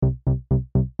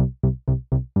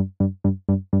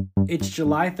It's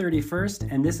July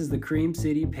 31st, and this is the Cream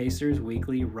City Pacers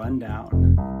Weekly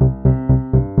Rundown.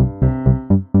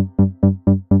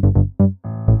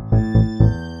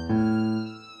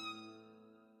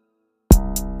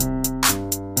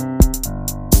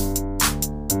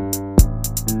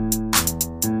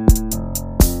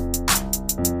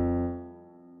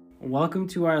 Welcome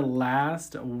to our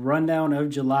last rundown of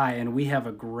July, and we have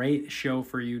a great show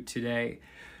for you today.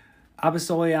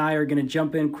 Apostoli and I are going to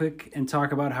jump in quick and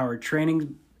talk about how our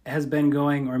training has been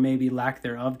going, or maybe lack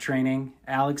thereof training.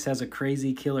 Alex has a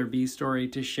crazy killer bee story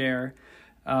to share.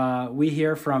 We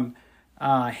hear from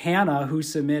Hannah, who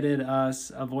submitted us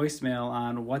a voicemail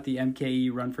on what the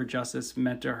MKE Run for Justice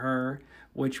meant to her,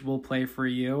 which we'll play for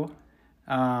you.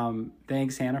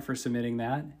 Thanks, Hannah, for submitting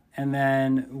that. And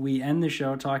then we end the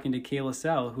show talking to Kayla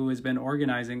Sell, who has been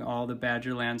organizing all the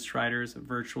Badgerland Striders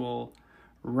virtual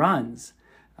runs.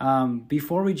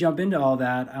 Before we jump into all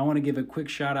that, I want to give a quick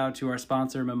shout out to our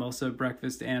sponsor, Mimosa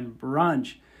Breakfast and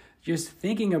Brunch. Just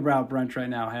thinking about brunch right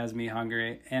now has me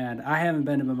hungry, and I haven't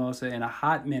been to Mimosa in a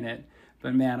hot minute,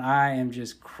 but man, I am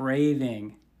just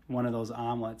craving one of those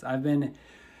omelets. I've been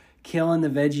killing the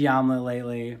veggie omelet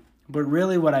lately, but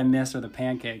really what I miss are the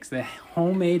pancakes. The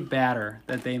homemade batter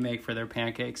that they make for their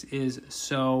pancakes is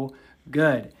so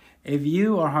good. If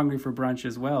you are hungry for brunch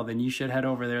as well, then you should head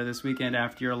over there this weekend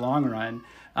after your long run.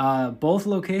 Both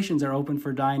locations are open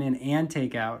for dine-in and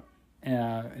takeout,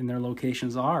 and their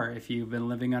locations are, if you've been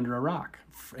living under a rock,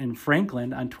 in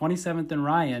Franklin on 27th and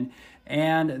Ryan,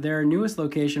 and their newest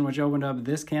location, which opened up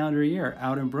this calendar year,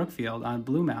 out in Brookfield on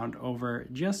Blue Mound, over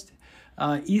just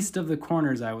east of the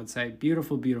Corners, I would say.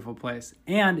 Beautiful, beautiful place.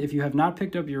 And if you have not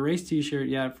picked up your race t-shirt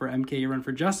yet for MKE Run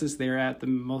for Justice, they're at the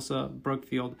Mimosa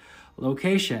Brookfield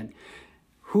location.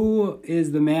 Who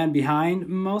is the man behind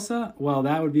Mimosa? Well,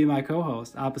 that would be my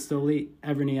co-host, Apostoli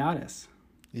Everniadis.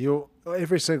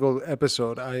 Every single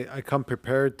episode, I come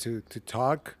prepared to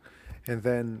talk, and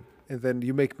then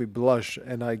you make me blush,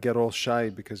 and I get all shy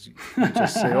because you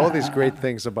just say all these great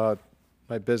things about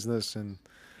my business and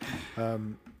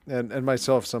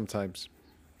myself sometimes.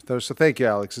 So thank you,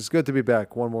 Alex. It's good to be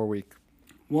back. One more week.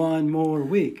 One more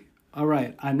week. All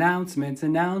right. Announcements.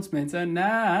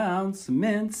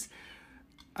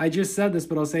 I just said this,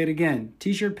 but I'll say it again.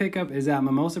 T-shirt pickup is at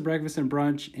Mimosa Breakfast and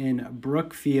Brunch in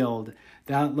Brookfield.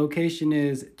 That location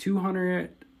is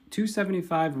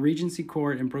 275 Regency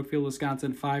Court in Brookfield,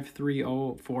 Wisconsin,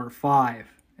 53045.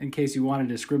 In case you wanted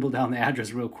to scribble down the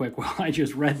address real quick while I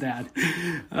just read that.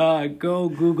 Go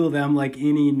Google them like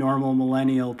any normal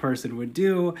millennial person would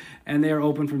do, and they are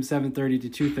open from 7:30 to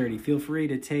 2:30. Feel free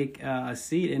to take a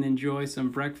seat and enjoy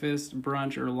some breakfast,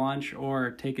 brunch, or lunch,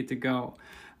 or take it to go.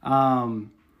 So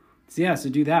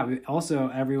do that.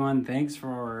 Also, everyone, thanks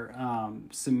for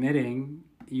submitting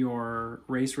your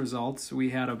race results. We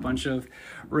had a bunch of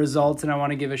results, and I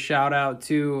want to give a shout out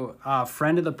to a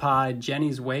friend of the pod,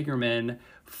 Jenny Zwagerman,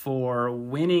 for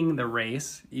winning the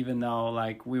race. Even though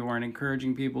we weren't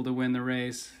encouraging people to win the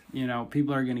race,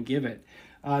 people are going to give it.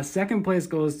 Second place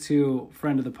goes to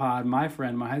friend of the pod, my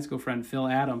high school friend, Phil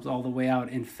Adams, all the way out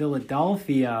in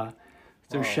Philadelphia.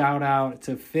 So wow. Shout out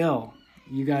to Phil.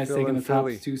 You guys taking the top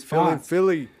two spots.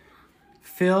 Philly.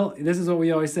 Phil, this is what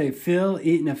we always say. Phil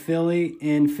eating a Philly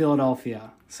in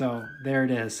Philadelphia. So there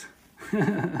it is.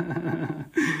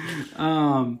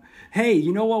 Hey,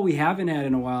 you know what we haven't had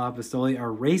in a while, Apostoli,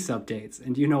 are race updates.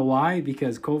 And do you know why?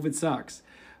 Because COVID sucks.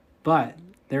 But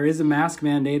there is a mask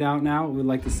mandate out now. We'd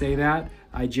like to say that.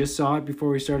 I just saw it before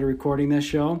we started recording this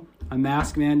show. A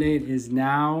mask mandate is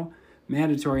now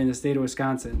mandatory in the state of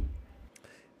Wisconsin.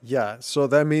 Yeah, so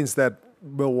that means that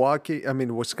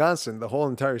Wisconsin, the whole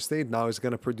entire state now is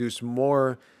going to produce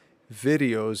more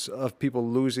videos of people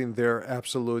losing their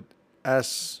absolute I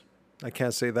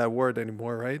can't say that word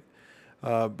anymore, right?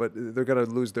 But they're going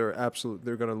to lose their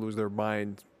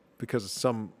mind because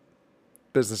some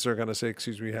businesses are going to say,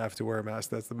 excuse me, you have to wear a mask.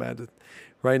 That's the mandate.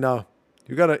 Right now,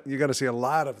 you're going to see a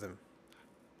lot of them.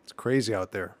 It's crazy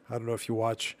out there. I don't know if you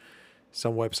watch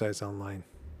some websites online.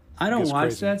 I don't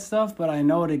watch that stuff, but I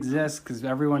know it exists because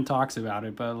everyone talks about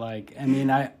it. But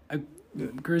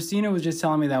Christina was just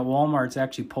telling me that Walmart's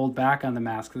actually pulled back on the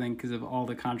mask thing because of all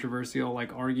the controversial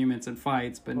arguments and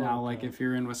fights. But now, if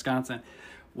you're in Wisconsin,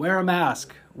 wear a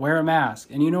mask.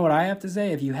 And you know what I have to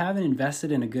say? If you haven't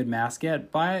invested in a good mask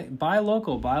yet, buy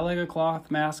local. Buy a cloth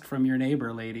mask from your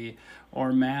neighbor lady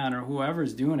or man or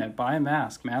whoever's doing it. Buy a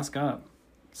mask. Mask up.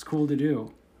 It's cool to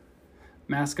do.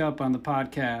 Mask up on the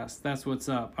podcast. That's what's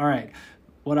up. All right.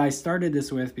 What I started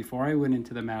this with before I went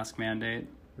into the mask mandate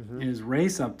is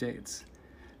race updates.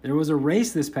 There was a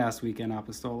race this past weekend,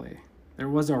 Apostoli. There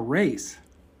was a race.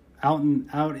 out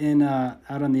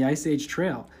on the Ice Age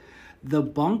Trail. The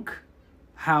Bunk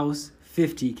House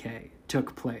 50K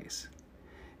took place,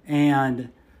 and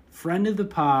friend of the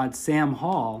pod Sam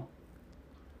Hall,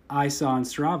 I saw on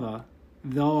Strava,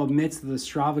 though amidst the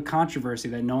Strava controversy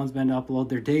that no one's been to upload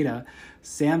their data,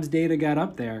 Sam's data got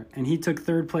up there, and he took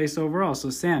third place overall. So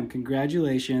Sam,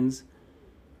 congratulations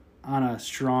on a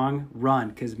strong run,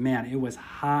 because man, it was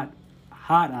hot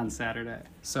on Saturday.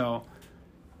 So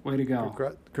way to go.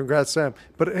 Congrats, Sam.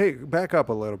 But hey, back up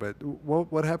a little bit.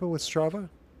 What happened with Strava?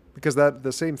 Because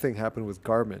the same thing happened with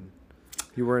Garmin.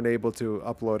 You weren't able to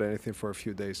upload anything for a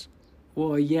few days.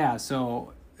 Well, yeah,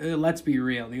 so let's be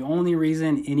real. The only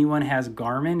reason anyone has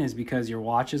Garmin is because your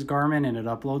watch is Garmin and it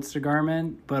uploads to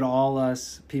Garmin. But all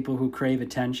us people who crave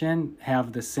attention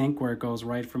have the sync where it goes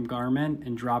right from Garmin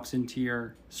and drops into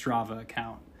your Strava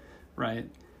account, right?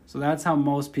 So that's how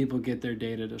most people get their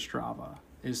data to Strava,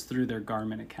 is through their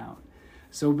Garmin account.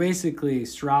 So basically,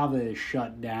 Strava is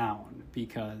shut down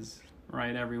because,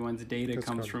 right, everyone's data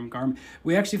comes from Garmin.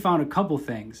 We actually found a couple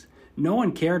things. No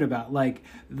one cared about, like,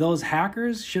 those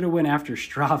hackers should have went after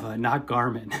Strava, not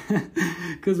Garmin.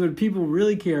 Because what people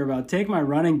really care about, take my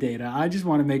running data, I just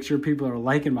want to make sure people are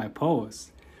liking my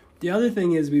posts. The other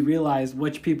thing is we realized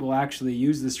which people actually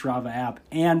use the Strava app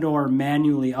and or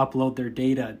manually upload their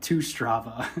data to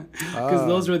Strava. Because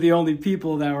those were the only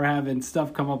people that were having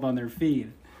stuff come up on their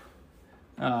feed.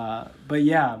 But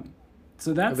yeah,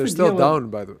 so that's they're the still deal down,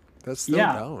 by the way. That's still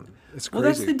down. It's crazy.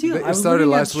 Well, that's the deal. It started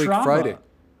last week, Friday.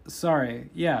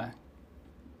 Sorry, yeah.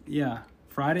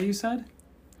 Friday, you said?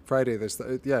 Friday. It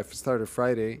started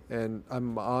Friday, and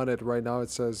I'm on it right now. It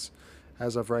says,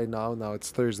 as of right now it's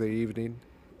Thursday evening.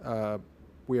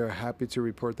 We are happy to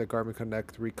report that Garmin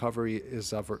Connect recovery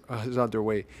is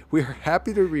underway. We are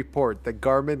happy to report that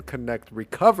Garmin Connect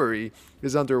recovery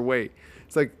is underway.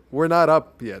 It's like we're not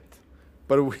up yet,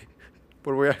 but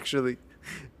we're actually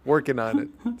working on it.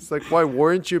 It's like, why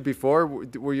weren't you before?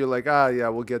 Were you like,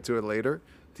 we'll get to it later?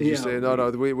 Did you say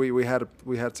no?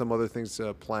 We had some other things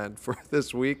planned for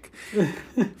this week.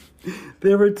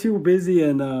 They were too busy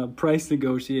in price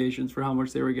negotiations for how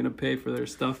much they were going to pay for their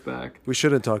stuff back. We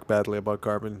shouldn't talk badly about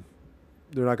Garmin.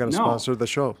 They're not going to sponsor the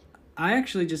show. I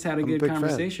actually just had a good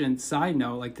conversation. Fan. Side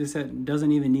note, like this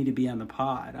doesn't even need to be on the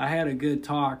pod. I had a good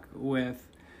talk with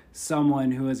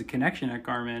someone who has a connection at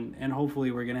Garmin, and hopefully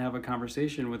we're going to have a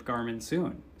conversation with Garmin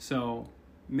soon. So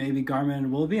maybe Garmin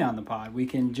will be on the pod. We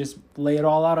can just lay it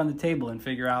all out on the table and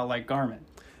figure out like Garmin.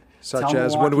 Such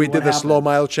as when we did the slow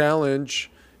mile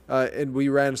challenge, and we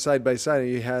ran side by side,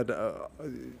 and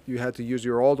you had to use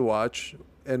your old watch,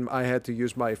 and I had to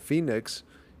use my Phoenix.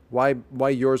 Why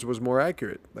yours was more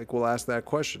accurate? Like, we'll ask that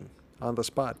question on the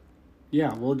spot.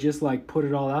 Yeah, we'll just like put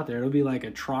it all out there. It'll be like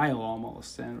a trial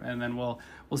almost, and then we'll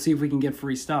see if we can get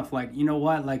free stuff. Like, you know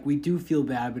what? Like, we do feel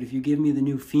bad, but if you give me the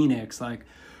new Phoenix, like,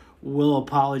 we'll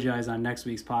apologize on next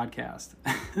week's podcast.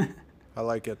 I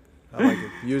like it.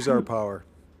 Use our power.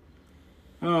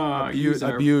 Abuse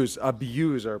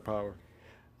our power.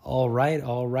 All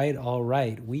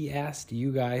right. We asked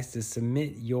you guys to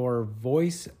submit your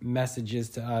voice messages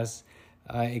to us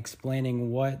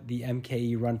explaining what the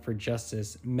MKE Run for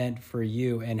Justice meant for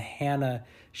you. And Hannah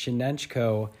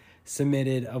Shinenchko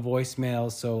submitted a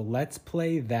voicemail. So let's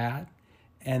play that,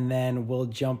 and then we'll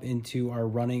jump into our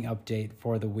running update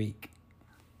for the week.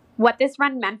 What this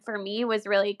run meant for me was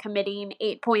really committing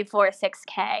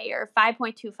 8.46K or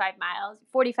 5.25 miles,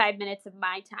 45 minutes of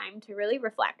my time to really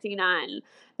reflecting on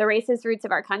the racist roots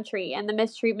of our country and the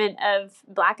mistreatment of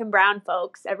Black and brown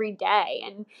folks every day.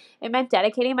 And it meant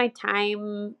dedicating my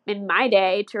time in my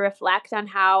day to reflect on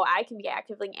how I can be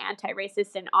actively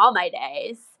anti-racist in all my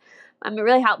days. It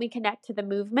really helped me connect to the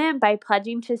movement by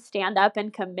pledging to stand up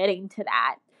and committing to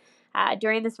that.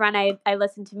 During this run, I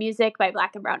listened to music by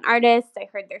Black and brown artists. I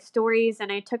heard their stories,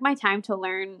 and I took my time to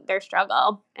learn their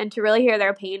struggle and to really hear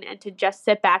their pain and to just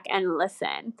sit back and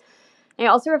listen. I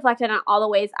also reflected on all the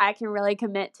ways I can really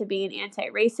commit to being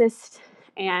anti-racist,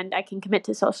 and I can commit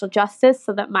to social justice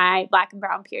so that my Black and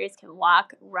brown peers can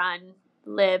walk, run,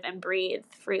 live, and breathe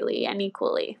freely and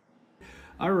equally.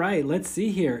 All right, let's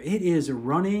see here. It is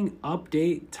running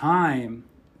update time.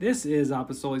 This is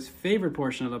Apostoli's favorite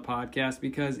portion of the podcast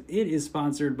because it is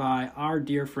sponsored by our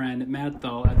dear friend Matt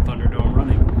Thull at Thunderdome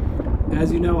Running.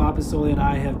 As you know, Apostoli and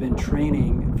I have been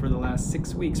training for the last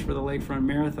 6 weeks for the Lakefront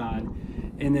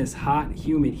Marathon in this hot,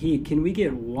 humid heat. Can we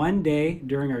get one day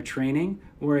during our training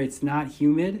where it's not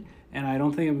humid and I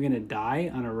don't think I'm going to die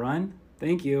on a run?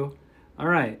 Thank you. All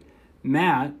right.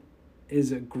 Matt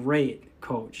is a great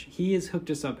coach. He has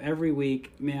hooked us up every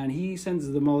week. Man, he sends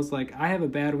the most, like, I have a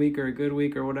bad week or a good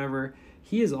week or whatever.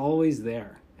 He is always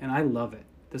there, and I love it.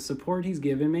 the support he's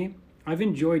given me, I've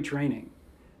enjoyed training.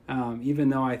 Even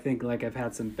though I think like I've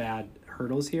had some bad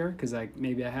hurdles here because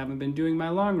maybe I haven't been doing my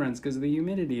long runs because of the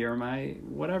humidity or my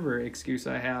whatever excuse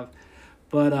I have.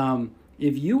 But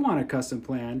if you want a custom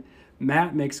plan,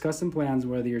 Matt makes custom plans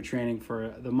whether you're training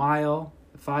for the mile,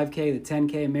 the 5K, the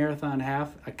 10K, marathon,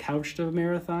 half, a couch to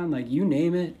marathon, like you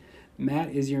name it,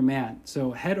 Matt is your man.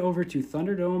 So head over to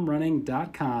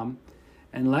thunderdomerunning.com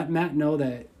and let Matt know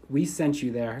that we sent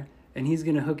you there, and he's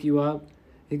going to hook you up.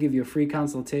 He'll give you a free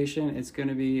consultation. It's going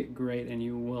to be great, and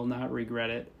you will not regret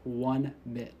it one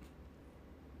bit.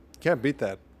 Can't beat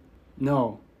that.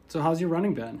 No. So how's your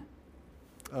running been?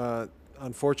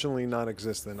 Unfortunately,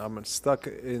 non-existent. I'm stuck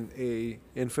in a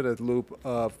infinite loop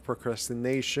of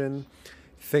procrastination,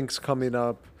 things coming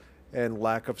up, and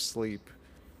lack of sleep,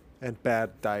 and bad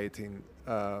dieting,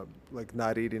 like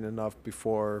not eating enough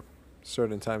before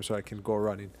certain times so I can go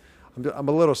running. I'm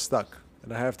a little stuck,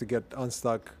 and I have to get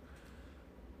unstuck,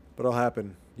 but it'll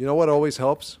happen. You know what always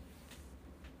helps?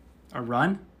 A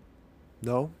run?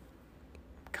 No.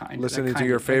 Listening to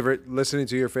your favorite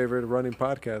running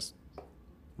podcast.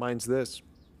 Mine's this.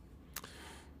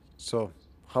 So,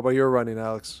 how about your running,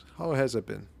 Alex? How has it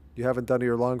been? You haven't done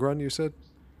your long run, you said?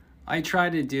 I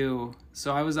tried to do,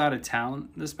 so I was out of town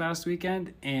this past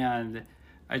weekend, and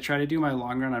I tried to do my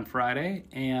long run on Friday,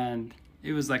 and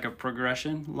it was like a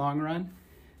progression long run.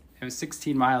 It was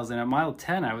 16 miles, and at mile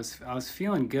 10, I was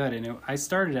feeling good, and I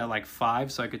started at like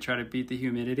 5 so I could try to beat the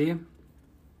humidity.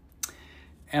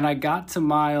 And I got to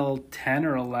mile 10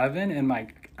 or 11, and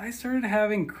I started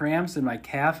having cramps in my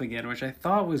calf again, which I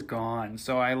thought was gone.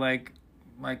 So I like,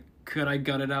 could I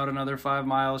gut it out another 5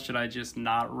 miles? Should I just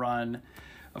not run?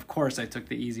 Of course, I took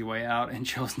the easy way out and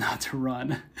chose not to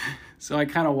run. So I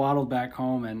kind of waddled back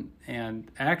home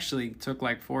and actually took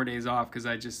like 4 days off because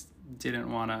I just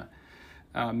didn't want to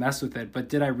mess with it. But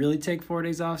did I really take 4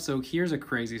 days off? So here's a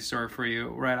crazy story for you.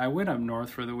 Right, I went up north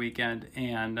for the weekend,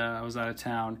 and I was out of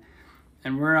town.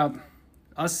 And we're up,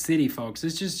 us city folks.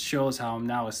 This just shows how I'm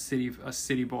now a city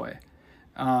boy.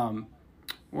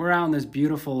 We're out in this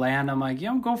beautiful land. I'm like,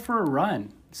 yeah, I'll go for a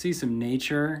run, see some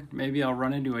nature. Maybe I'll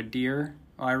run into a deer.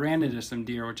 Well, I ran into some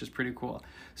deer, which is pretty cool.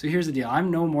 So here's the deal.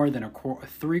 I'm no more than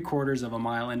 3/4 of a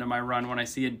mile into my run when I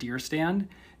see a deer stand.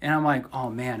 And I'm like, oh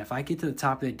man, if I get to the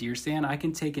top of the deer stand, I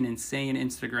can take an insane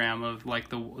Instagram of like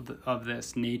of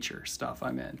this nature stuff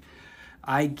I'm in.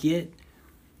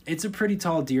 It's a pretty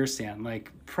tall deer stand,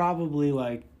 like probably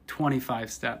like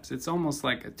 25 steps. It's almost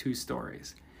like 2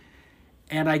 stories.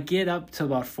 And I get up to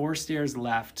about 4 stairs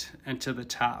left and to the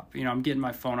top. You know, I'm getting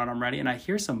my phone out, I'm ready, and I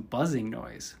hear some buzzing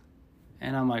noise.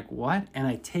 And I'm like, what? And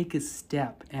I take a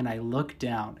step and I look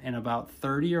down, and about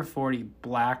 30 or 40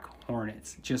 black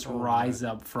hornets just rise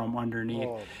up from underneath.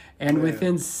 And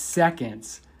within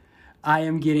seconds, I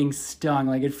am getting stung.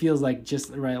 Like it feels like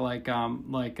just right, like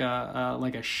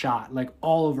a shot, like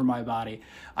all over my body.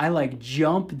 I like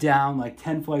jump down like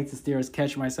 10 flights of stairs,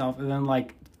 catch myself, and then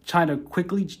like trying to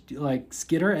quickly like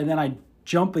skitter, and then I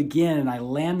jump again and I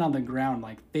land on the ground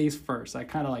like face first. I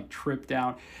kind of like trip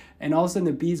down, and all of a sudden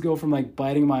the bees go from like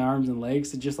biting my arms and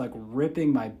legs to just like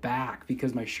ripping my back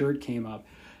because my shirt came up,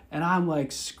 and I'm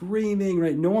like screaming.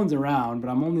 Right, no one's around, but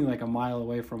I'm only like a mile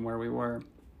away from where we were.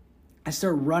 I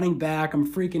start running back.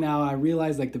 I'm freaking out. I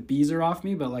realize like the bees are off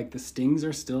me, but like the stings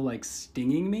are still like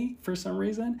stinging me for some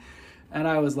reason. And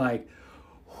I was like,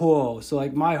 whoa. So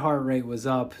like my heart rate was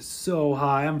up so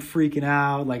high. I'm freaking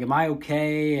out. Like, am I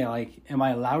okay? Like, am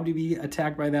I allowed to be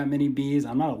attacked by that many bees?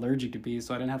 I'm not allergic to bees,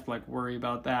 so I didn't have to like worry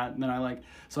about that. And then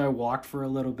I walked for a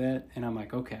little bit, and I'm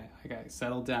like, okay, I got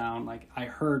settled down. Like I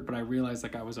hurt, but I realized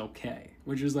like I was okay,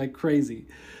 which is like crazy.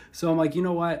 So I'm like, you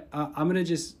know what? I'm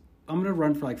going to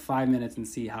run for like 5 minutes and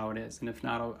see how it is. And if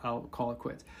not, I'll call it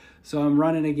quits. So I'm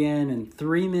running again. And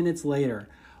 3 minutes later,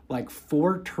 like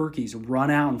 4 turkeys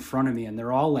run out in front of me, and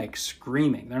they're all like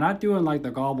screaming. They're not doing like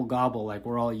the gobble gobble like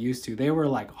we're all used to. They were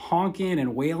like honking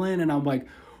and wailing. And I'm like,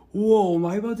 whoa, am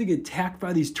I about to get attacked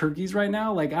by these turkeys right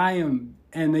now? Like I am.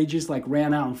 And they just like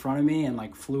ran out in front of me and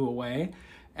like flew away.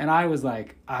 And I was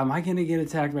like, am I going to get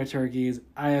attacked by turkeys?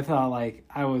 I thought like,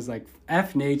 I was like,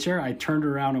 F nature. I turned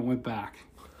around and went back.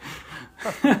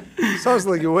 Sounds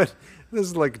like you went. This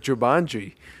is like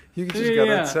Jumanji. You just got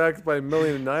attacked by a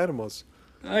million animals.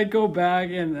 I go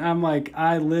back and I'm like,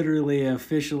 I literally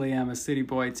officially am a city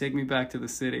boy. Take me back to the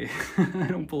city. I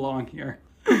don't belong here.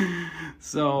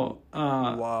 So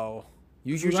wow.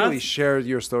 You usually share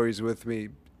your stories with me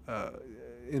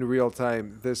in real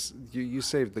time. You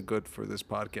saved the good for this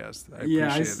podcast. I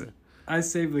appreciate it. I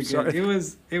saved the Sorry.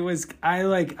 good.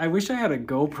 I wish I had a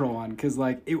GoPro on, because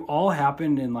like it all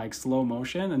happened in like slow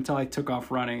motion until I took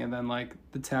off running, and then like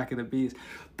the attack of the bees.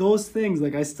 Those things,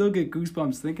 like I still get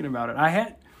goosebumps thinking about it.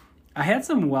 I had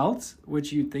some welts,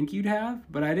 which you'd think you'd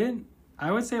have, but I didn't.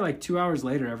 I would say like 2 hours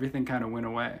later, everything kind of went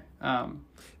away.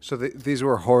 So these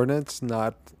were hornets,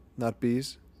 not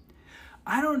bees.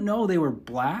 I don't know. They were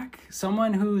black.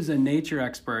 Someone who's a nature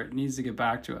expert needs to get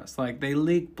back to us. Like they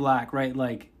leaked black, right?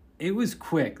 Like it was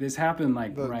quick. This happened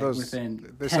like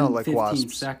within 10, like 15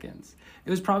 wasps. seconds.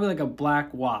 It was probably like a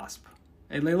black wasp.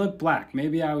 And they look black.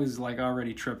 Maybe I was like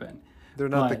already tripping. They're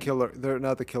not the killer. They're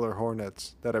not the killer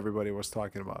hornets that everybody was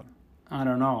talking about. I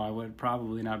don't know. I would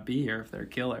probably not be here if they're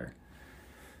killer.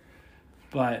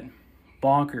 But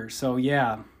bonkers. So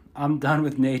yeah, I'm done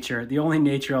with nature. The only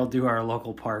nature I'll do are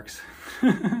local parks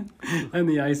and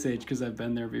the Ice Age, because I've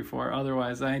been there before.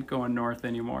 Otherwise, I ain't going north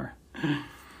anymore.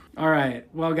 All right.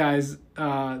 Well, guys,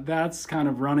 that's kind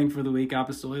of running for the week.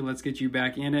 Apostoli, let's get you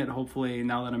back in it. Hopefully,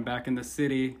 now that I'm back in the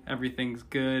city, everything's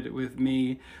good with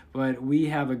me. But we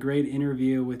have a great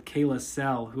interview with Kayla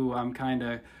Sell, who I'm kind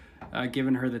of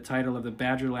giving her the title of the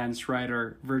Badgerland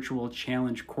Strider Virtual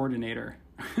Challenge Coordinator.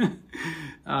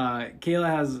 Kayla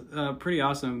has a pretty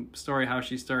awesome story how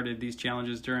she started these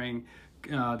challenges during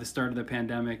the start of the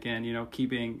pandemic, and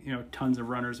keeping tons of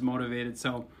runners motivated.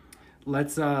 So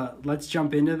let's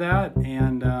jump into that,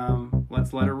 and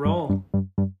let's let it roll.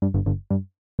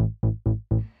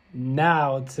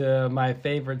 Now to my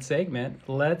favorite segment.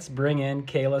 Let's bring in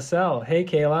Kayla Sell. Hey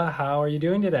Kayla, how are you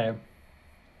doing today?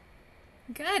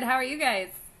 Good. How are you guys?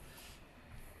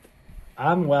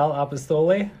 I'm well,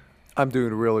 Apostoli. I'm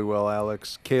doing really well,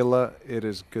 Alex. Kayla, it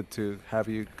is good to have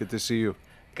you. Good to see you.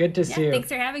 Good to see you. Thanks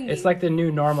for having me. It's like the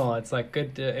new normal. It's like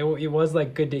good to, it was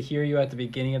like good to hear you at the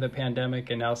beginning of the pandemic,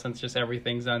 and now since just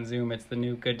everything's on Zoom, it's the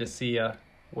new good to see you.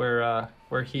 We're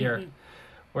here. Mm-hmm.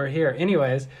 We're here.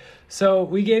 Anyways, so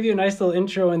we gave you a nice little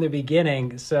intro in the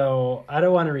beginning, so I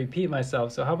don't want to repeat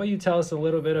myself. So how about you tell us a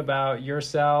little bit about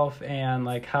yourself and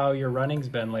like how your running's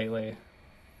been lately?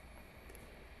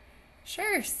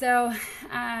 Sure. So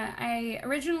I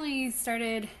originally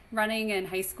started running in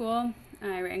high school.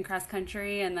 I ran cross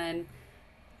country and then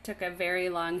took a very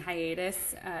long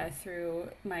hiatus through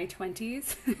my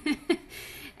 20s.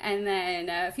 And then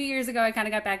a few years ago, I kind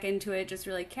of got back into it just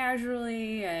really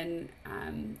casually, and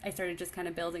I started just kind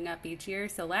of building up each year.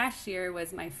 So last year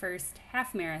was my first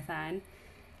half marathon,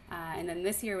 and then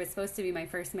this year was supposed to be my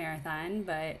first marathon,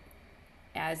 but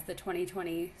as the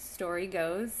 2020 story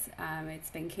goes,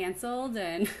 it's been canceled,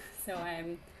 and so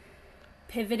I'm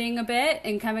pivoting a bit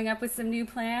and coming up with some new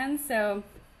plans. So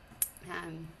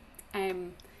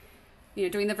I'm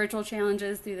doing the virtual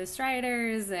challenges through the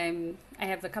Striders. I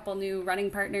have a couple new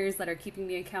running partners that are keeping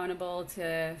me accountable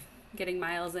to getting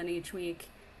miles in each week.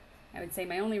 I would say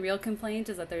my only real complaint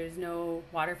is that there's no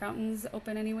water fountains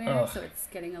open anywhere, so it's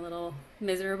getting a little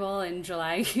miserable in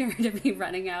July here to be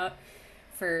running out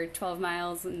for 12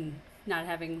 miles and not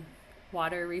having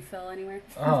water refill anywhere.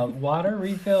 Water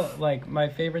refill, like my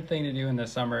favorite thing to do in the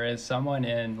summer is someone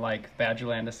in like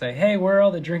Badgerland to say, hey, where are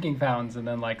all the drinking fountains? And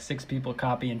then like 6 people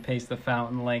copy and paste the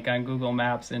fountain link on Google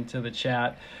Maps into the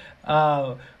chat.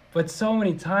 But so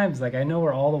many times, like I know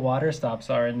where all the water stops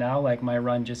are, and now like my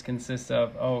run just consists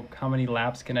of, how many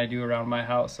laps can I do around my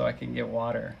house so I can get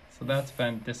water? So that's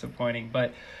been disappointing.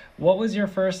 But what was your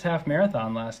first half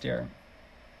marathon last year?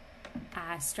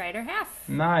 Strider half.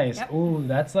 Nice. Yep. Ooh,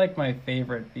 that's like my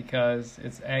favorite because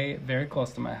it's A, very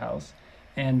close to my house,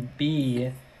 and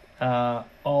B,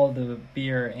 all the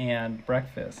beer and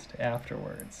breakfast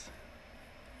afterwards.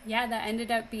 Yeah, that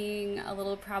ended up being a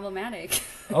little problematic.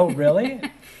 Oh, really?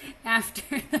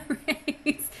 After the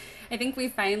race. I think we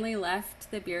finally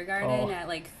left the beer garden at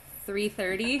like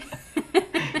 3:30.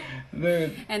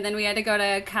 And then we had to go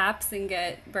to Cops and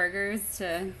get burgers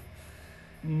to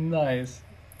Nice.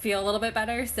 feel a little bit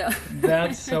better. So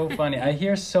That's so funny. I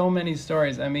hear so many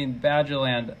stories. I mean,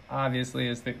 Badgerland obviously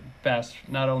is the best,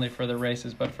 not only for the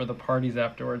races, but for the parties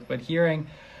afterwards. But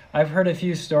I've heard a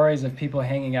few stories of people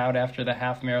hanging out after the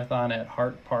half marathon at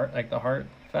Heart Park, like the Heart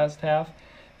Fest half,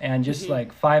 and just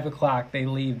like 5 o'clock they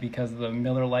leave because the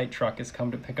Miller Lite truck has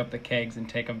come to pick up the kegs and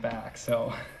take them back.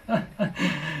 So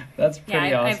that's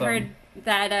pretty awesome. I've heard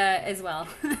that as well.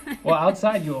 Well,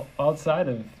 outside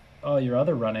of all your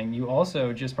other running, you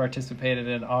also just participated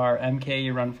in our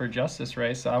MKE Run for Justice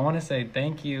race. So I want to say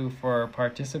thank you for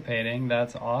participating.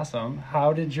 That's awesome.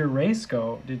 How did your race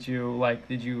go? Did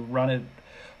you run it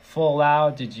full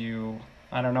out?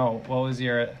 I don't know, what was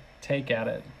your take at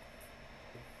it?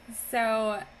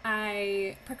 So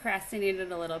I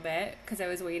procrastinated a little bit because I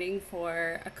was waiting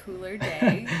for a cooler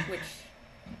day, which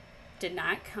did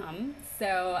not come.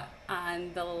 So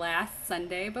on the last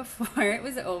Sunday before it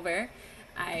was over,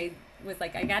 I was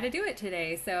like, I got to do it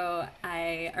today. So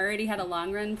I already had a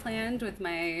long run planned with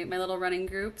my little running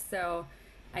group. So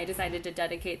I decided to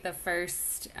dedicate the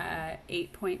first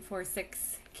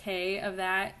 8.46K of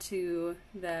that to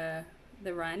the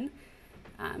run.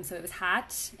 So it was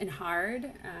hot and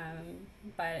hard,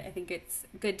 but I think it's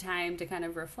a good time to kind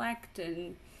of reflect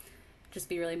and just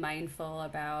be really mindful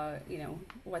about,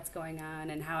 what's going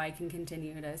on and how I can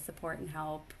continue to support and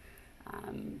help,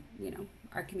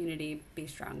 our community be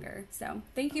stronger. So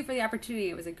thank you for the opportunity.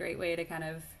 It was a great way to kind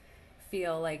of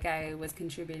feel like I was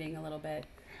contributing a little bit,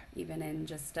 even in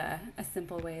just a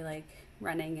simple way like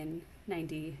running in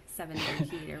 97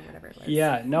 heat or whatever it was.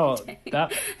 Yeah, no,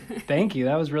 thank you.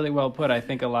 That was really well put. I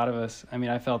think a lot of us,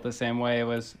 I felt the same way.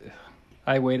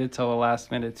 I waited till the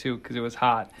last minute too, because it was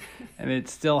hot, and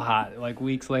it's still hot. Like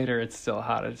weeks later, it's still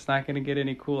hot. It's not going to get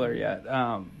any cooler yet.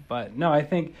 But no, I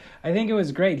think it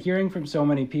was great hearing from so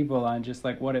many people on just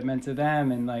like what it meant to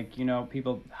them, and like,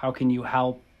 people, how can you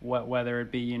help, whether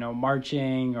it be,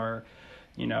 marching or,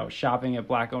 shopping at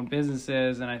Black-owned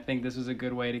businesses. And I think this was a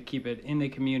good way to keep it in the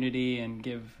community and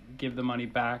give the money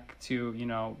back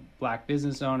to, Black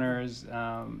business owners.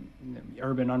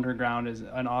 Urban Underground is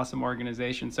an awesome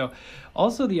organization. So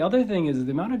also the other thing is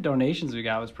the amount of donations we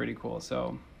got was pretty cool.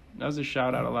 So that was a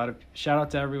shout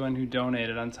out to everyone who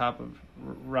donated on top of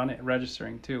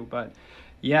registering too. But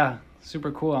yeah,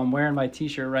 super cool. I'm wearing my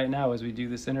t-shirt right now as we do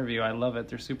this interview. I love it.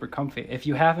 They're super comfy. If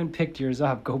you haven't picked yours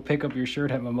up, go pick up your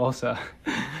shirt at Mimosa.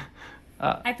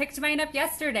 I picked mine up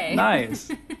yesterday. Nice.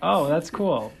 Oh, that's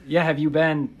cool. Yeah, have you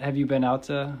been out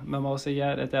to Mimosa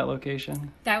yet at that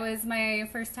location? That was my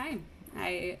first time.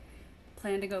 I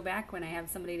plan to go back when I have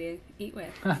somebody to eat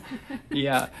with.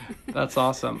 Yeah, that's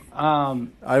awesome.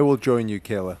 I will join you,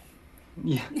 Kayla.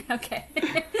 Yeah. Okay.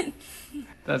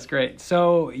 That's great.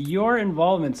 So your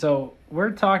involvement, so we're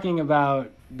talking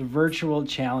about the virtual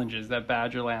challenges that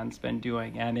Badgerland's been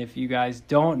doing. And if you guys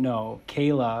don't know,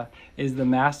 Kayla is the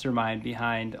mastermind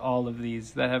behind all of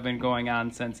these that have been going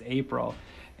on since April.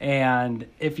 And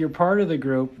if you're part of the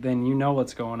group, then you know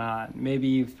what's going on. Maybe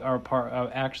you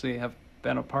actually have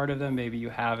been a part of them, maybe you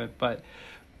haven't. But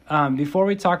before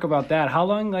we talk about that,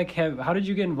 how did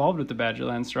you get involved with the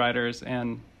Badgerland Striders?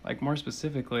 And like more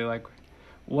specifically, like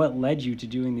what led you to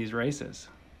doing these races?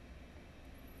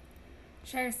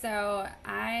 Sure. So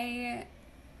I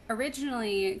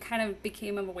originally kind of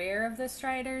became aware of the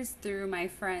Striders through my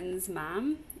friend's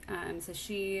mom. So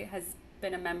she has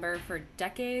been a member for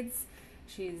decades.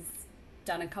 She's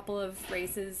done a couple of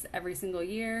races every single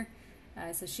year.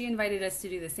 So she invited us to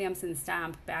do the Samson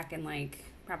Stomp back in like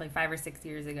probably 5 or 6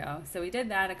 years ago. So we did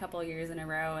that a couple of years in a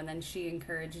row, and then she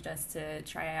encouraged us to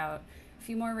try out a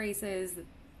few more races.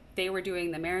 They were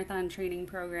doing the marathon training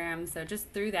program. So just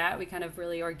through that, we kind of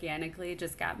really organically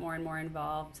just got more and more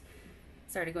involved,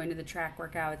 started going to the track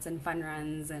workouts and fun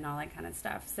runs and all that kind of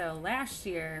stuff. So last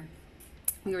year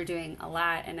we were doing a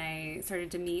lot, and I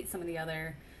started to meet some of the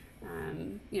other,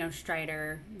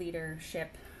 Strider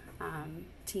leadership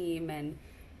team, and,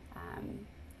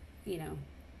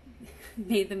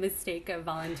 made the mistake of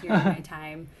volunteering my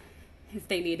time if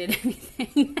they needed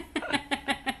anything.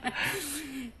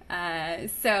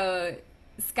 So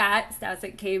Scott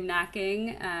Stousick came knocking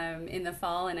in the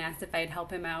fall and asked if I'd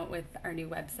help him out with our new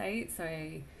website. So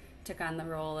I took on the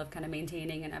role of kind of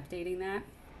maintaining and updating that.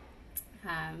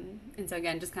 And so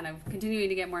again, just kind of continuing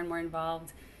to get more and more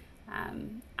involved.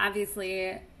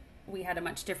 Obviously, we had a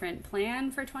much different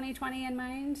plan for 2020 in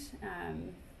mind.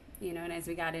 And as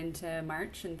we got into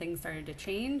March and things started to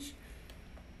change,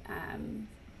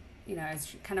 I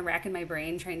was kind of racking my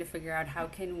brain trying to figure out how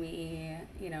can we,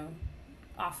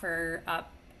 offer up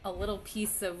a little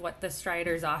piece of what the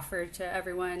Striders offer to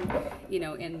everyone,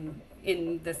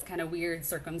 in this kind of weird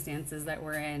circumstances that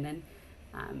we're in.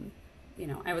 And,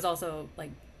 I was also like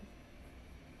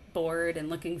bored and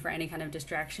looking for any kind of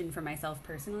distraction for myself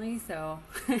personally. So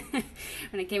when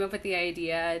I came up with the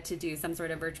idea to do some sort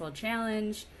of virtual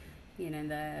challenge,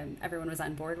 everyone was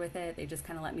on board with it. They just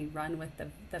kind of let me run with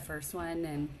the first one.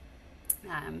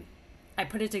 And I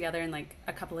put it together in like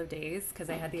a couple of days because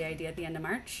I had the idea at the end of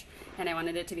March and I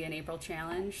wanted it to be an April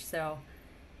challenge. So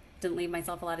didn't leave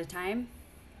myself a lot of time.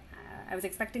 I was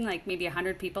expecting like maybe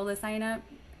 100 people to sign up,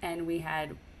 and we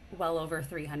had well over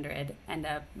 300 end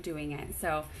up doing it.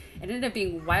 So it ended up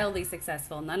being wildly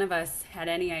successful. None of us had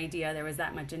any idea there was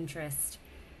that much interest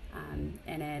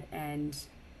in it. And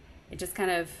it just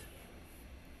kind of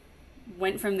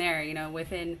went from there,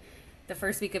 within the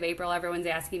first week of April, everyone's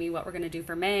asking me what we're going to do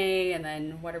for May, and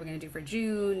then what are we going to do for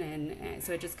June, and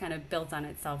so it just kind of built on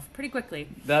itself pretty quickly.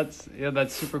 That's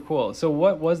super cool. So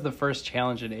what was the first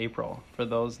challenge in April for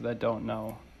those that don't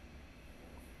know?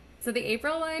 So the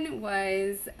April one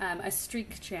was a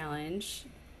streak challenge,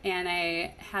 and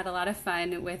I had a lot of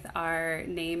fun with our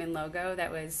name and logo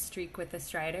that was Streak with the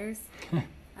Striders.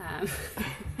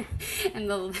 And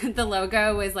the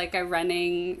logo was like a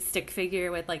running stick figure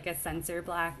with like a sensor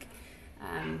block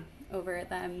over at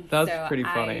them. That's pretty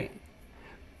funny.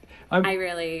 I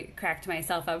really cracked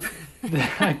myself up.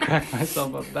 I cracked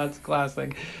myself up. That's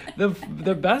classic.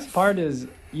 The best part is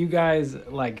you guys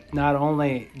like not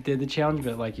only did the challenge,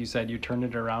 but like you said, you turned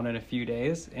it around in a few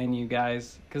days, and you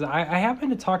guys, because I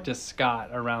happened to talk to Scott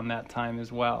around that time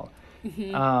as well.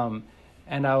 Mm-hmm.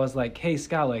 And I was like, hey,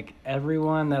 Scott, like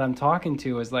everyone that I'm talking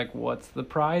to is like, what's the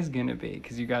prize going to be?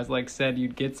 Because you guys like said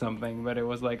you'd get something, but it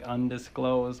was like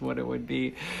undisclosed what it would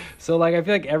be. So like, I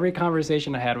feel like every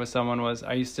conversation I had with someone was,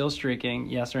 are you still streaking?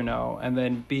 Yes or no? And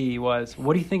then B was,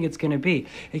 what do you think it's going to be?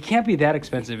 It can't be that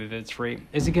expensive if it's free.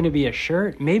 Is it going to be a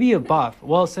shirt? Maybe a buff.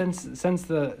 Well, since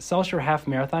the South Shore Half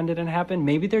Marathon didn't happen,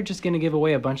 maybe they're just going to give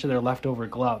away a bunch of their leftover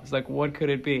gloves. Like, what could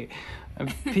it be?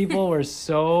 And people were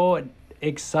so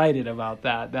excited about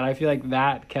that I feel like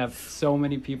that kept so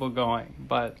many people going.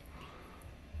 But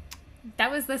that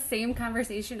was the same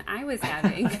conversation I was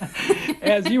having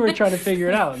as you were trying to figure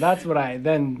it out. That's what I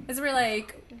then, as we're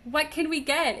like, what can we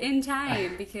get in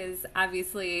time? Because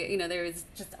obviously, there was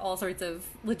just all sorts of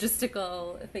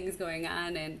logistical things going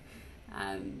on, and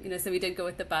so we did go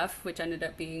with the buff, which ended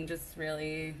up being just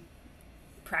really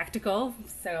practical.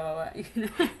 So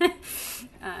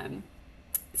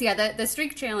so yeah, the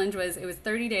streak challenge was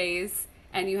 30 days,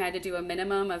 and you had to do a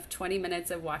minimum of 20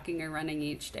 minutes of walking or running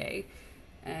each day.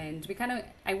 And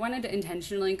I wanted to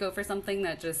intentionally go for something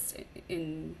that just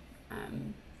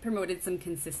promoted some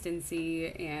consistency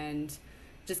and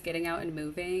just getting out and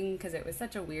moving, because it was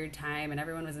such a weird time and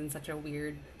everyone was in such a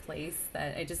weird place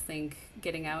that I just think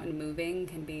getting out and moving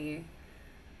can be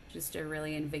just a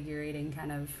really invigorating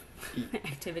kind of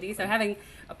activity. So having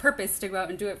a purpose to go out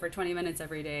and do it for 20 minutes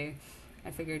every day, I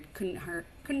figured couldn't hurt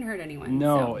anyone.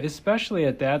 No, especially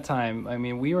at that time. I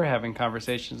mean, we were having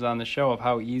conversations on the show of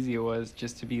how easy it was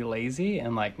just to be lazy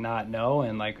and like not know.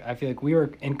 And like, I feel like we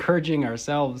were encouraging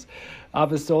ourselves,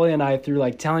 Apostoli and I, through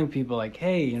like telling people like,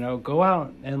 hey, go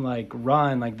out and like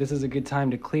run. Like, this is a good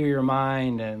time to clear your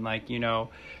mind. And like,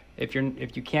 if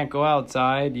you can't go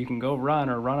outside, you can go run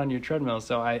on your treadmill.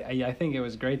 So I think it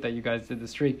was great that you guys did the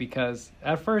streak, because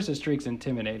at first a streak's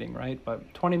intimidating, right?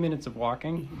 But 20 minutes of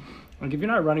walking, like if you're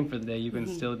not running for the day, you can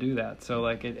still do that. So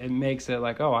like it makes it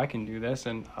like, oh, I can do this,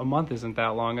 and a month isn't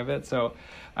that long of it. So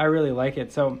I really like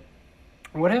it. So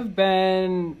what have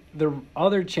been the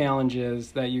other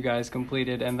challenges that you guys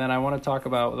completed? And then I want to talk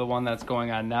about the one that's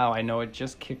going on now. I know it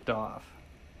just kicked off.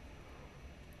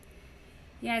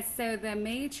 Yeah, so the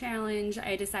May challenge,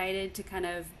 I decided to kind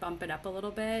of bump it up a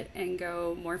little bit and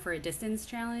go more for a distance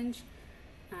challenge.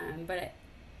 But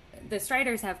the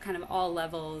Striders have kind of all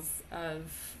levels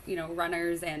of,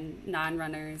 runners and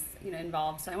non-runners,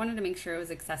 involved. So I wanted to make sure it was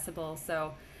accessible.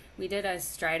 So we did a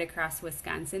Stride Across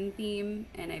Wisconsin theme,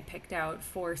 and I picked out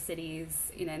 4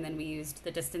 cities, and then we used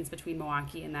the distance between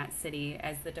Milwaukee and that city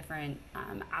as the different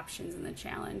options in the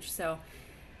challenge. So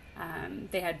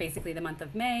they had basically the month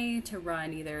of May to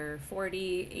run either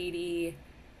 40, 80,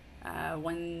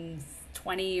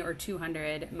 120, or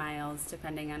 200 miles,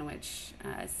 depending on which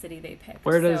city they picked.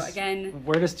 Where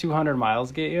does 200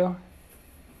 miles get you?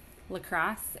 La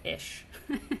Crosse-ish.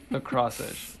 La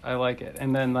Crosse-ish. I like it.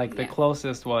 And then the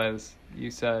closest was, you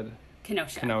said?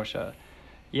 Kenosha.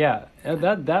 Yeah,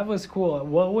 that was cool.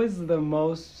 What was the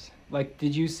most,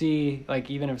 did you see,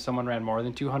 even if someone ran more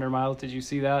than 200 miles, did you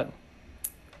see that?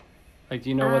 Do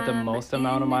you know what the most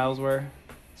amount of miles were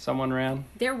someone ran?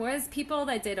 There was people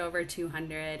that did over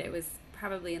 200. It was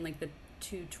probably in the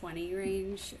 220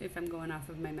 range, if I'm going off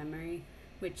of my memory,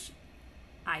 which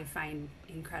I find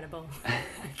incredible.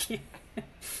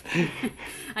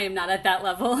 I am not at that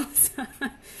level. So.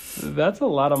 That's a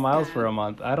lot of miles for a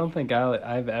month. I don't think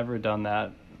I've ever done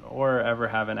that or ever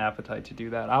have an appetite to do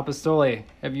that. Apostoli,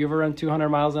 have you ever run 200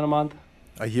 miles in a month?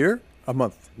 A year? A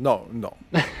month? No.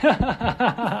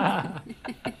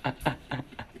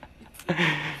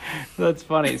 That's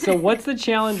funny. So what's the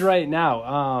challenge right now?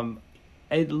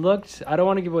 I don't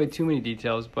want to give away too many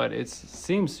details, but it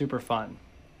seems super fun.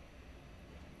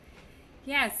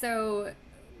 Yeah, so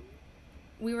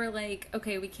we were like,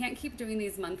 okay, we can't keep doing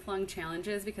these month-long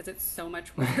challenges because it's so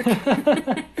much work.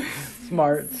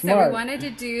 Smart. So we wanted to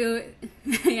do,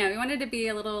 we wanted to be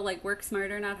a little like work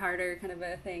smarter, not harder kind of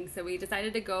a thing. So we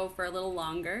decided to go for a little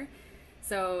longer.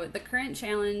 So the current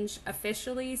challenge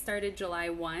officially started July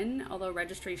 1, although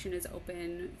registration is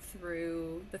open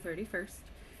through the 31st.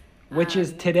 Which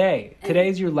is today.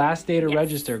 Today's your last day to yes.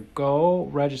 register. Go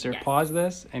register. Yes. Pause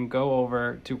this and go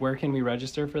over to where can we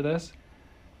register for this?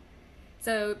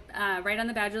 So right on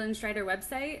the Badgerland Strider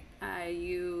website,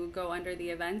 you go under the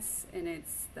events, and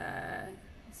it's the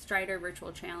Strider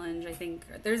Virtual Challenge. I think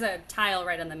there's a tile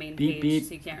right on the main page,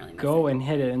 so you can't really miss go it. and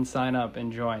hit it and sign up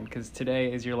and join, because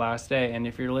today is your last day. And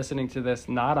if you're listening to this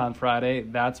not on Friday,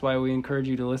 that's why we encourage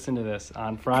you to listen to this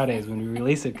on Fridays when we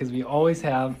release it, because we always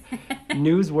have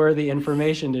newsworthy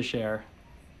information to share.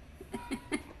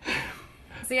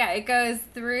 So yeah, it goes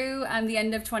through the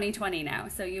end of 2020 now.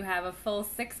 So you have a full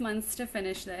 6 months to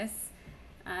finish this.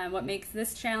 What makes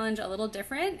this challenge a little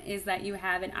different is that you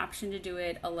have an option to do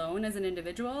it alone as an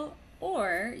individual,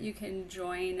 or you can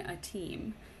join a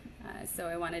team. So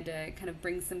I wanted to kind of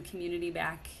bring some community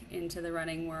back into the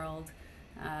running world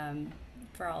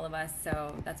for all of us.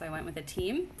 So that's why I went with a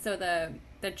team. So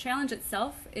the challenge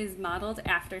itself is modeled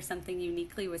after something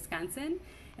uniquely Wisconsin,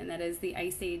 and that is the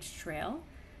Ice Age Trail.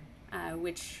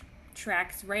 Which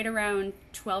tracks right around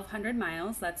 1,200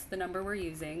 miles. That's the number we're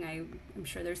using. I'm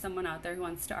sure there's someone out there who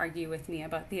wants to argue with me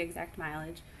about the exact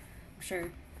mileage. I'm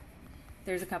sure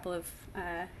there's a couple of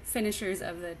finishers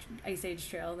of the Ice Age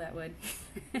Trail that would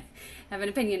have an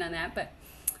opinion on that. But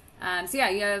so yeah,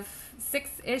 you have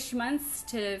 6-ish months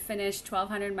to finish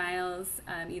 1,200 miles,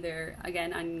 either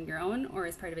again on your own or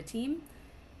as part of a team.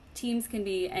 Teams can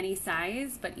be any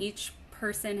size, but each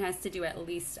person has to do at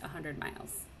least 100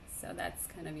 miles. So that's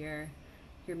kind of your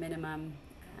minimum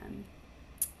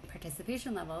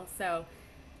participation level. So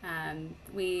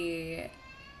we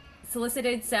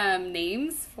solicited some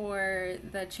names for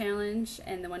the challenge,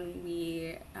 and the one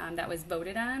we that was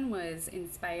voted on was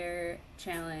Inspire,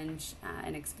 Challenge,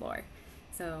 and Explore.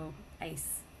 So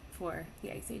ICE for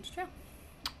the Ice Age Trail.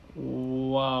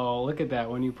 Whoa, look at that.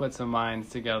 When you put some minds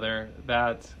together,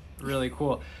 that's really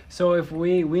cool. So if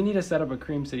we need to set up a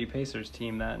Cream City Pacers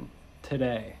team then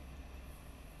today.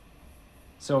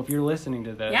 So if you're listening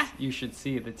to this, you should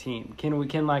see the team.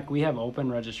 We have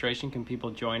open registration. Can people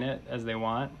join it as they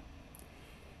want?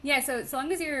 Yeah, so as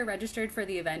long as you're registered for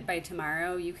the event by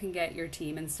tomorrow, you can get your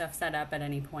team and stuff set up at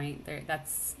any point.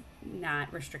 That's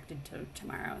not restricted to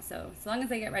tomorrow. So as long as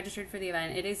they get registered for the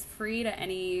event, it is free to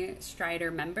any Strider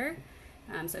member.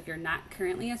 So if you're not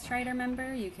currently a Strider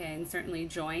member, you can certainly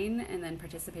join and then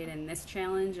participate in this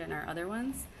challenge and our other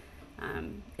ones.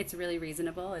 It's really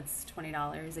reasonable. It's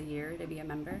 $20 a year to be a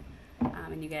member,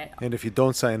 and you get. And if you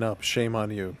don't sign up, shame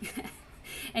on you.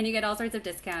 And you get all sorts of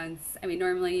discounts. I mean,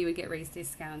 normally you would get race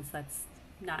discounts. That's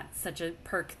not such a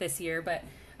perk this year, but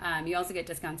you also get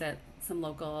discounts at some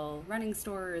local running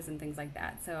stores and things like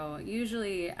that. So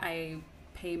usually I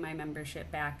pay my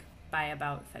membership back by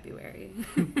about February.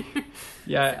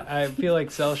 Yeah, so. I feel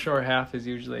like South Shore Half is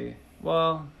usually,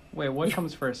 well, wait, what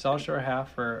comes first, South Shore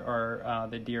Half or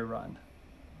the Deer Run?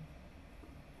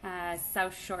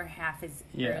 South Shore Half is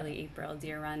early April.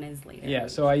 Deer Run is later. Yeah,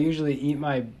 so I usually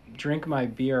drink my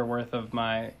beer worth of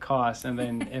my cost, and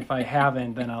then if I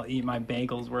haven't, then I'll eat my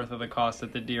bagels worth of the cost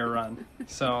at the Deer Run.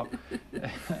 So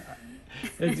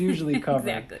it's usually covered.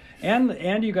 Exactly.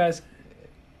 And you guys,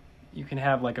 you can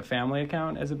have like a family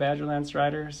account as a Badgerland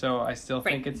Strider, so I still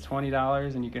think it's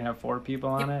 $20 and you can have 4 people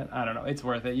on it. I don't know, it's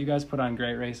worth it. You guys put on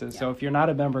great races. So if you're not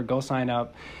a member, go sign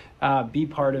up, be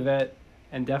part of it,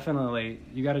 and definitely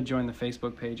you got to join the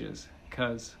Facebook pages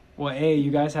because, well,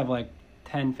 you guys have like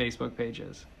 10 Facebook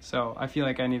pages, so I feel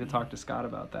like I need to talk to Scott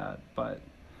about that. But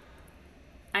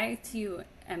I too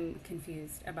am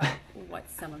confused about what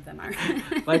some of them are.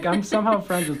 Like, I'm somehow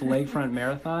friends with Lakefront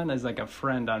Marathon as like a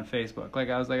friend on Facebook. Like,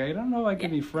 I was like, I don't know if I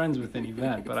can be friends with an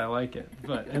event, but I like it.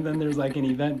 And then there's like an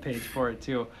event page for it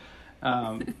too.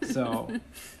 So,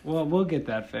 well, we'll get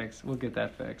that fixed.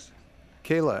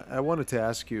 Kayla, I wanted to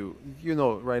ask you,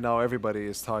 right now everybody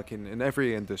is talking in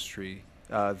every industry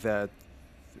that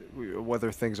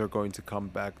whether things are going to come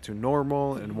back to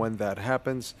normal and when that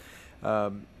happens.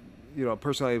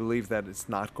 Personally, I believe that it's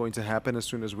not going to happen as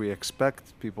soon as we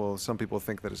expect. Some people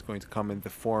think that it's going to come in the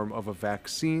form of a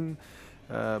vaccine,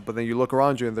 but then you look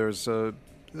around you and there's a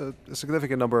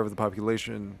significant number of the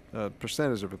population,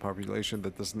 percentage of the population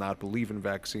that does not believe in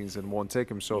vaccines and won't take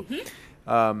them. So,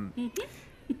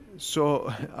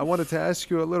 so I wanted to ask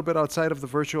you a little bit outside of the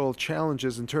virtual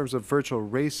challenges in terms of virtual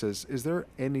races. Is there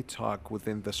any talk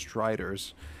within the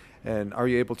Striders And are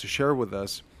you able to share with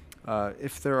us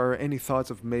if there are any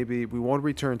thoughts of maybe we won't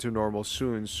return to normal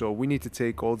soon, so we need to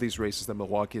take all these races that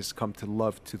Milwaukee has come to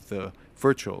love to the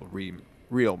virtual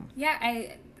realm? Yeah,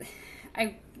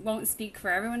 I won't speak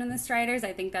for everyone in the Striders.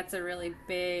 I think that's a really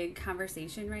big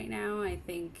conversation right now. I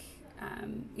think,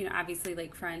 obviously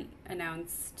Lakefront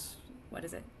announced,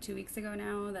 2 weeks ago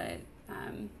now, that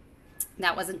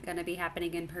that wasn't going to be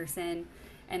happening in person.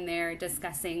 And they're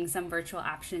discussing some virtual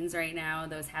options right now.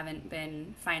 Those haven't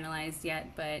been finalized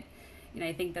yet, but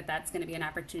I think that that's going to be an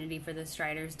opportunity for the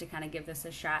Striders to kind of give this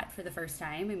a shot for the first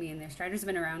time. I mean, the Striders have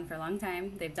been around for a long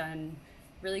time. They've done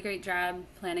a really great job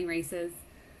planning races.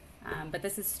 But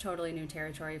this is totally new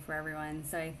territory for everyone.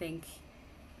 So I think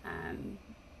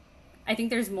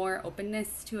there's more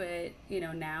openness to it,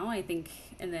 now. I think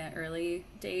in the early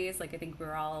days, I think we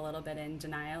were all a little bit in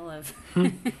denial of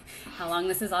how long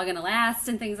this is all going to last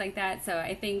and things like that. So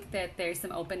I think that there's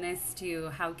some openness to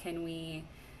how can we,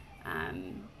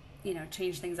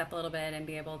 change things up a little bit and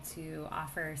be able to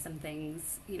offer some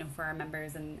things, for our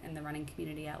members and the running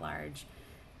community at large.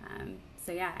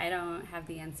 So yeah, I don't have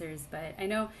the answers, but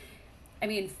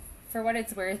for what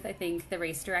it's worth, I think the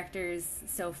race directors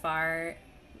so far,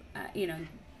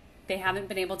 they haven't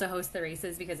been able to host the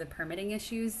races because of permitting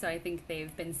issues. So I think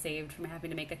they've been saved from having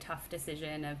to make a tough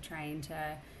decision of trying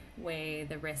to weigh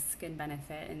the risk and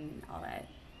benefit and all that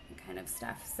kind of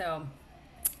stuff. So,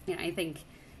 I think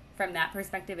from that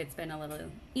perspective, it's been a little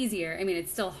easier. I mean,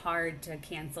 it's still hard to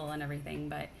cancel and everything,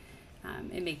 but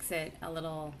it makes it a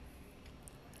little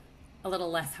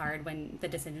less hard when the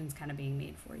decision's kind of being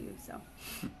made for you. So.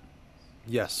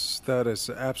 Yes, that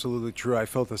is absolutely true. I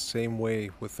felt the same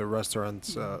way with the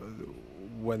restaurants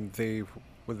when the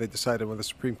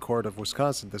Supreme Court of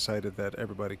Wisconsin decided that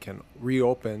everybody can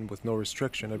reopen with no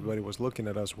restriction. Everybody was looking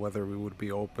at us whether we would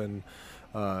be open,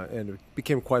 and it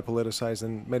became quite politicized.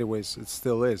 In many ways, it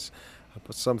still is.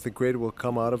 But something great will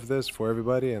come out of this for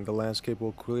everybody, and the landscape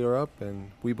will clear up. And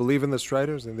we believe in the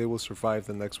Striders, and they will survive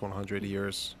the next 100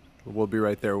 years. We'll be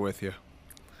right there with you.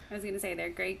 I was going to say, they're a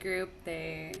great group.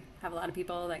 They have a lot of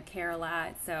people that care a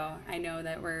lot. So I know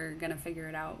that we're going to figure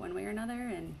it out one way or another.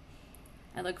 And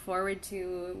I look forward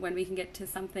to when we can get to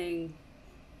something,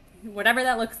 whatever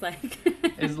that looks like.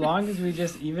 As long as we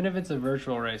even if it's a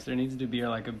virtual race, there needs to be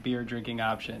a beer drinking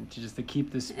option to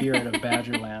keep the spirit of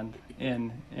Badgerland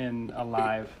in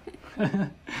alive.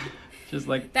 Just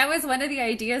that was one of the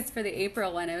ideas for the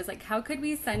April one. I was like, how could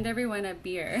we send everyone a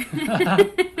beer?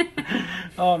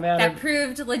 Oh man, that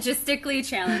proved logistically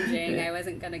challenging. I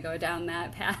wasn't going to go down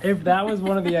that path. If that was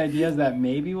one of the ideas that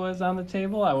maybe was on the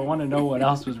table, I would want to know what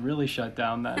else was really shut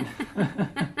down then.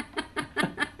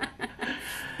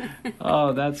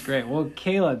 Oh, that's great. Well,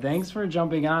 Kayla, thanks for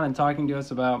jumping on and talking to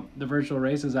us about the virtual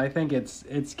races. I think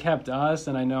it's kept us,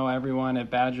 and I know everyone at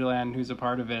Badgerland who's a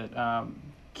part of it,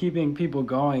 keeping people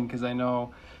going, because I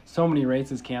know so many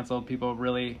races canceled.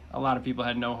 A lot of people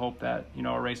had no hope that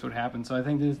a race would happen. So I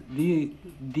think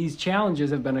these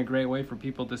challenges have been a great way for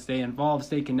people to stay involved,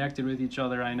 stay connected with each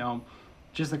other. I know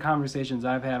just the conversations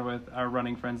I've had with our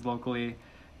running friends locally,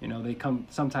 they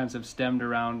sometimes have stemmed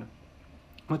around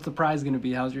what's the prize going to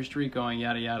be, how's your streak going,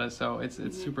 yada yada. So it's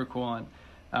super cool,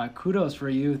 and kudos for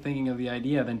you thinking of the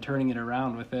idea, then turning it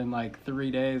around within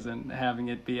 3 days and having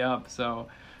it be up. So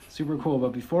super cool.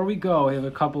 But before we go, we have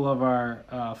a couple of our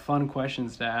fun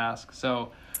questions to ask.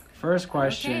 So first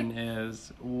question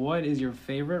is, what is your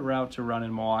favorite route to run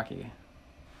in Milwaukee?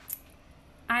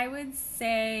 I would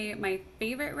say my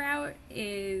favorite route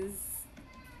is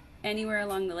anywhere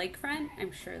along the lakefront.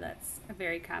 I'm sure that's a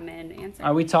very common answer.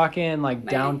 Are we talking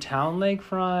downtown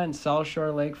lakefront, South Shore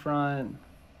lakefront?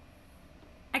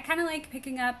 I kind of like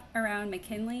picking up around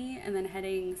McKinley and then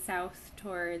heading south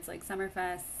towards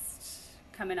Summerfest,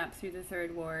 coming up through the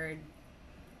 3rd Ward.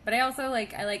 But I also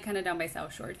I like kind of down by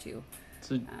South Shore too.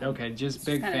 So just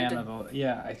big fan of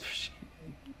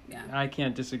I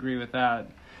can't disagree with that,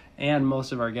 and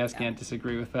most of our guests can't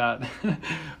disagree with that.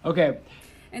 Okay.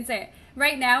 And say,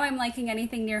 right now I'm liking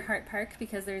anything near Hart Park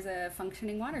because there's a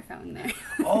functioning water fountain there.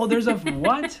 Oh, there's a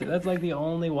what? That's the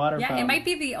only water fountain. Yeah, it might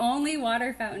be the only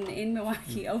water fountain in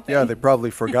Milwaukee open. Yeah, they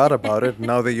probably forgot about it.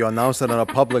 Now that you announced it on a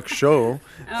public show,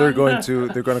 they're going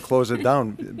to close it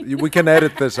down. We can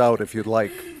edit this out if you'd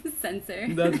like. Censor.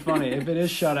 That's funny. If it is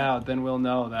shut out, then we'll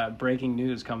know that breaking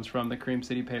news comes from the Cream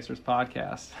City Pacers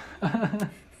podcast.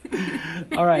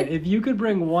 All right, if you could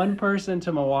bring one person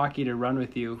to Milwaukee to run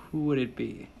with you, who would it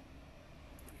be?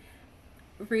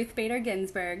 Ruth Bader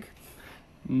Ginsburg,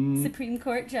 Supreme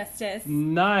Court Justice.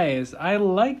 Nice. I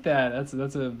like that.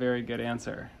 That's a very good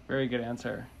answer. Very good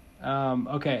answer.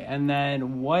 Okay, and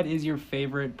then what is your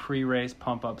favorite pre-race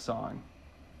pump-up song?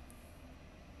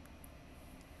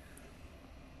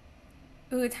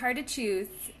 Ooh, it's hard to choose.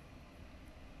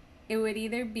 It would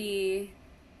either be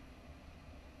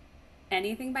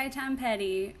anything by Tom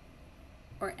Petty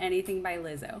or anything by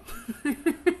Lizzo.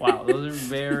 Wow, those are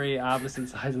very opposite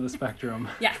sides of the spectrum.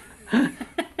 Yeah.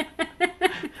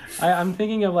 I'm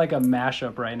thinking of like a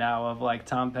mashup right now of like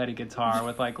Tom Petty guitar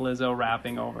with like Lizzo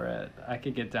rapping over it. I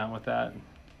could get down with that.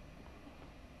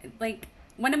 Like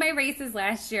one of my races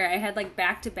last year, I had like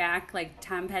back to back like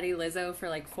Tom Petty Lizzo for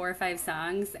like 4 or 5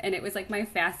 songs, and it was like my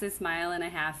fastest mile and a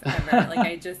half ever. Like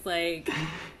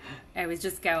I was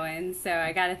just going. So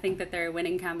I got to think that they're a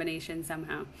winning combination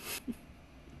somehow.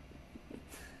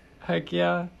 Heck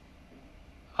yeah.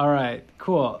 All right,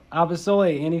 cool.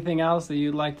 Abasole, anything else that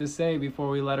you'd like to say before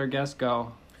we let our guest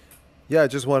go? Yeah, I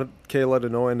just wanted Kayla to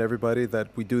know and everybody that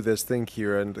we do this thing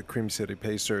here in the Cream City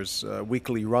Pacers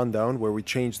weekly rundown where we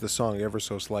change the song ever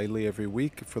so slightly every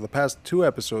week. For the past 2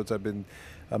 episodes, I've been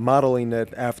modeling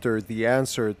it after the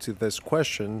answer to this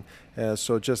question.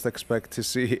 So just expect to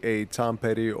see a Tom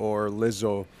Petty or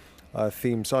Lizzo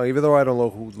theme song, even though I don't know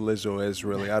who Lizzo is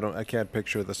really. I can't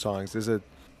picture the songs. Is it?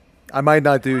 I might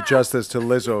not do justice to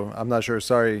Lizzo. I'm not sure.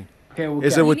 Sorry. Okay, well,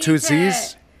 is it with 2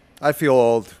 Z's? I feel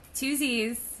old. 2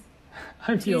 Z's.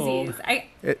 I feel old.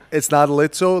 It's not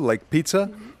Lizzo, like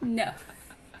pizza? No.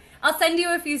 I'll send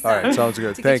you a few songs. All right, sounds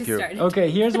good. Thank you.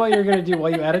 Okay, here's what you're going to do.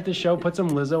 While you edit the show, put some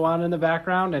Lizzo on in the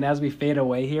background, and as we fade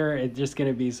away here, it's just going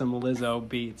to be some Lizzo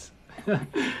beats.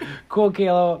 Cool,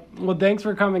 Kayla. Well, thanks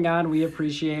for coming on. We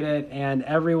appreciate it. And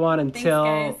everyone,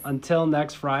 until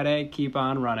next Friday, keep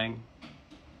on running.